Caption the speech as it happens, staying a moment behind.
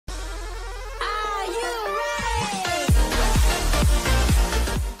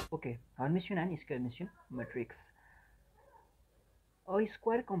Okay, Hermitian and Skew Hermitian matrix. A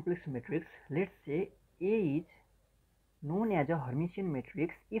square complex matrix, let's say A is known as a Hermitian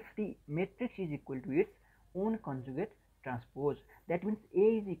matrix if the matrix is equal to its own conjugate transpose. That means A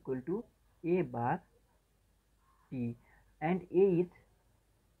is equal to A bar T and A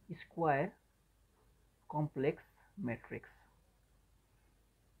is square complex matrix.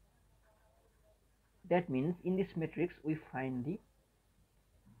 That means in this matrix we find the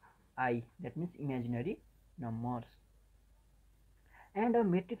I, that means imaginary numbers. And a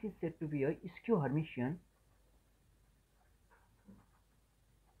matrix is said to be a skew Hermitian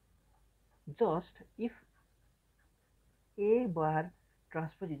just if A bar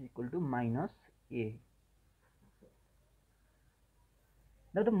transpose is equal to minus A.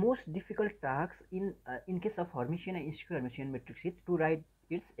 Now the most difficult task in case of Hermitian and skew Hermitian matrix is to write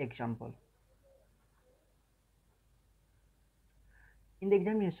its example. In the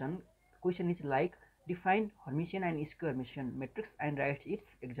examination, question is like define Hermitian and skew Hermitian matrix and write its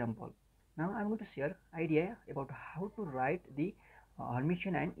example. Now I am going to share idea about how to write the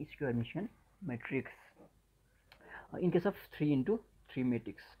Hermitian and skew Hermitian matrix in case of 3 into 3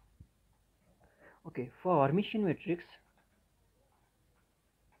 matrix. Okay, for Hermitian matrix,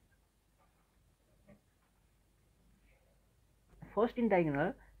 first in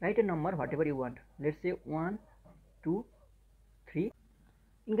diagonal write a number whatever you want. Let's say 1, 2, 3.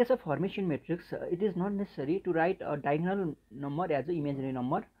 In case of Hermitian matrix, it is not necessary to write a diagonal number as an imaginary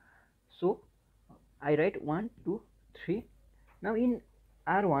number. So I write 1, 2, 3. Now in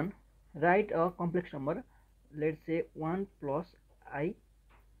R1 write a complex number. Let's say 1 plus I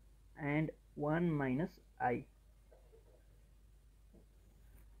and 1 minus I.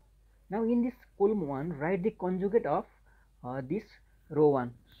 Now in this column 1 write the conjugate of this row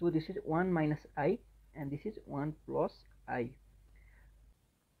 1. So this is 1 minus I and this is 1 plus I.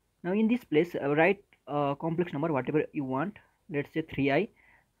 Now in this place write a complex number whatever you want. Let's say 3i.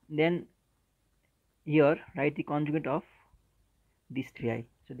 Then here write the conjugate of this 3i.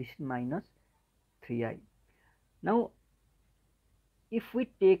 So this is minus 3i. Now if we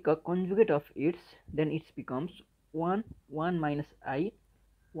take a conjugate of its, then it becomes 1 minus I,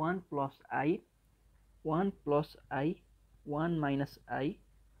 1 plus I, 1 plus I, 1 minus I,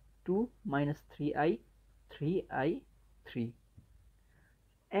 2 minus 3i, 3i, 3.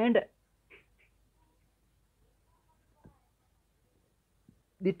 And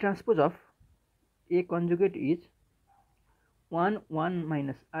the transpose of A conjugate is 1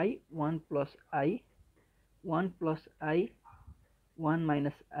 minus I, 1 plus I, 1 plus I, 1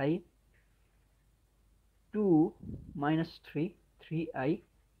 minus I, 2 minus 3, 3i,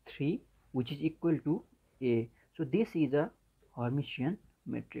 3, which is equal to A. So this is a Hermitian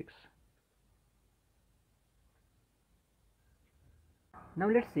matrix. Now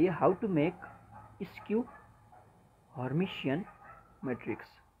let's see how to make skew Hermitian matrix.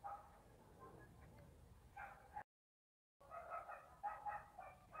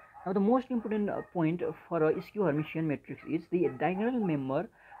 Now the most important point for a skew Hermitian matrix is the diagonal member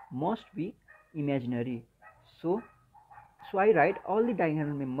must be imaginary. So I write all the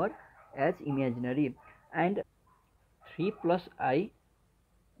diagonal member as imaginary, and 3 plus I,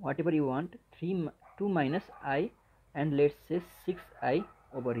 whatever you want, 2 minus I, and let's say 6i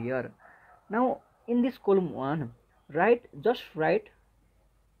over here. Now in this column 1 just write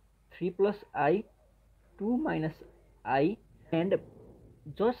 3 plus I, 2 minus I, and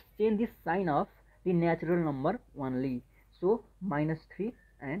just change the sign of the natural number only. So minus 3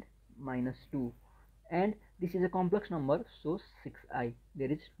 and minus 2, and this is a complex number, so 6i,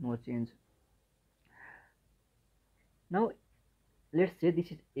 there is no change. Now let's say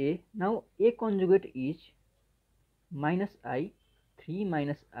this is A. Now A conjugate is minus I, 3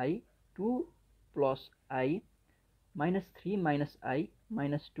 minus I, 2 plus I, minus 3 minus I,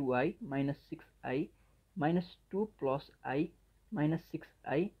 minus 2i, minus 6i, minus 2 plus I, minus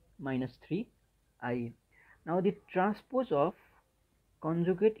 6i, minus 3i. Now the transpose of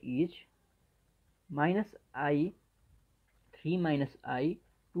conjugate is minus I, 3 minus I,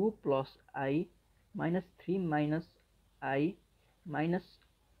 2 plus I, minus 3 minus I, minus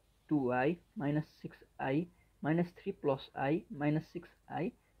 2i, minus 6i, minus 3 plus I, minus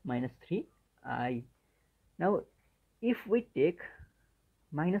 6i, minus 3i. Now if we take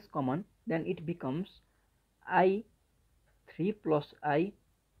minus common, then it becomes I, 3 plus I,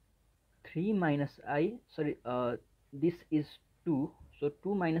 3 minus I, sorry, this is 2, so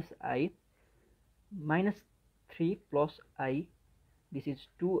 2 minus I, minus 3 plus I, this is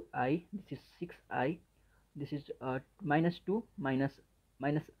 2i, this is 6i, this is minus 2 minus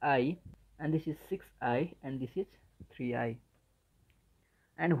I, and this is 6i, and this is 3i.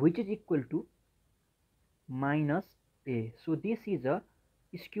 and which is equal to minus A. So this is a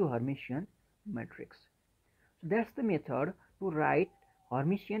skew Hermitian matrix. So that's the method to write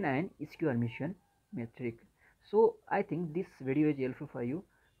Hermitian and skew Hermitian matrix. So I think this video is helpful for you.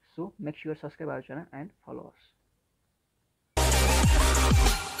 So make sure subscribe our channel and follow us.